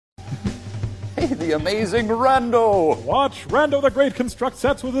the amazing Rando! Watch Rando the Great construct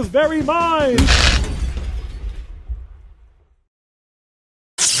sets with his very mind!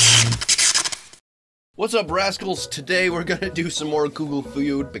 What's up, rascals? Today we're gonna do some more Google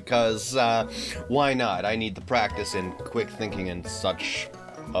Feud because, why not? I need the practice in quick thinking and such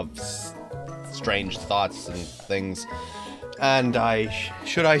of strange thoughts and things. And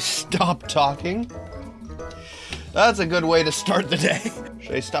should I stop talking? That's a good way to start the day.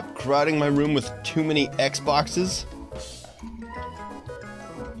 Should I stop crowding my room with too many Xboxes?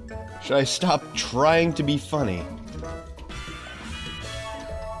 Should I stop trying to be funny?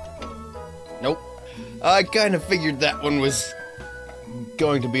 Nope. I kind of figured that one was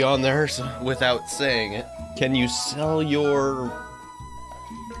going to be on there without saying it. Can you sell your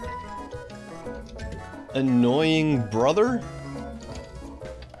annoying brother?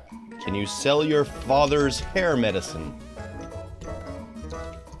 Can you sell your father's hair medicine?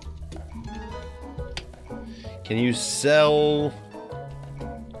 Can you sell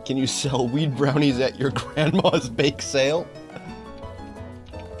weed brownies at your grandma's bake sale?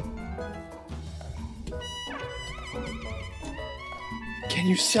 Can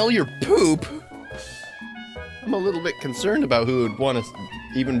you sell your poop? I'm a little bit concerned about who would want to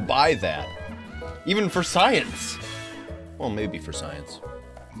even buy that. Even for science. Well, maybe for science.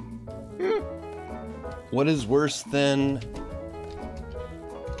 What is worse than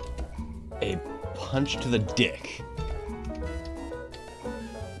a punch to the dick?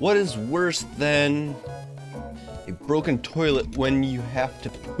 What is worse than a broken toilet when you have to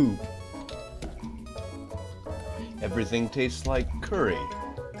poop? Everything tastes like curry.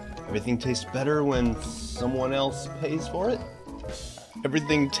 Everything tastes better when someone else pays for it.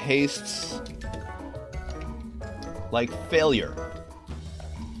 Everything tastes like failure.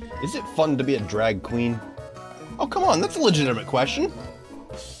 Is it fun to be a drag queen? Oh, come on, that's a legitimate question.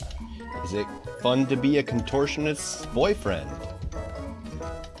 Is it fun to be a contortionist's boyfriend?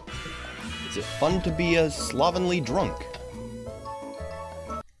 Is it fun to be a slovenly drunk?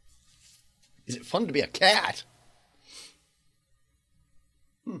 Is it fun to be a cat?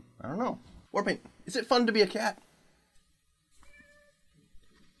 I don't know. Warpaint, is it fun to be a cat?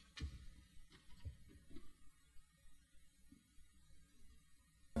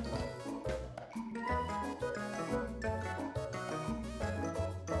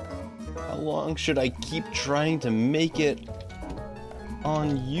 How long should I keep trying to make it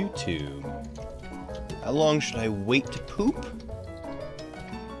on YouTube? How long should I wait to poop?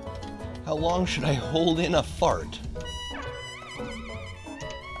 How long should I hold in a fart?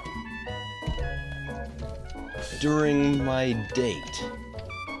 During my date?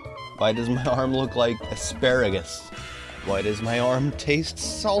 Why does my arm look like asparagus? Why does my arm taste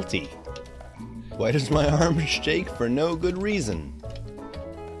salty? Why does my arm shake for no good reason?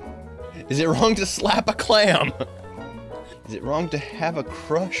 Is it wrong to slap a clam? Is it wrong to have a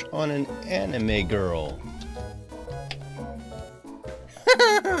crush on an anime girl?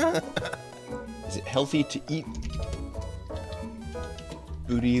 Is it healthy to eat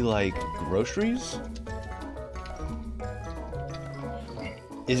booty like groceries?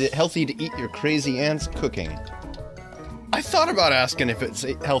 Is it healthy to eat your crazy aunt's cooking? I thought about asking if it's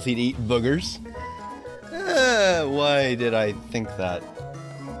healthy to eat boogers. Why did I think that?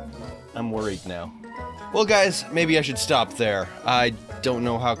 I'm worried now. Well, guys, maybe I should stop there. I don't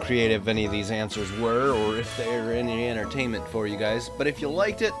know how creative any of these answers were, or if they're any entertainment for you guys, but if you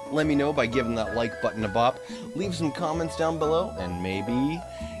liked it, let me know by giving that like button a bop, leave some comments down below, and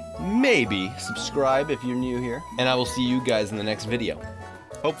maybe subscribe if you're new here, and I will see you guys in the next video.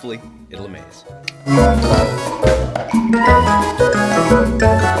 Hopefully, it'll amaze.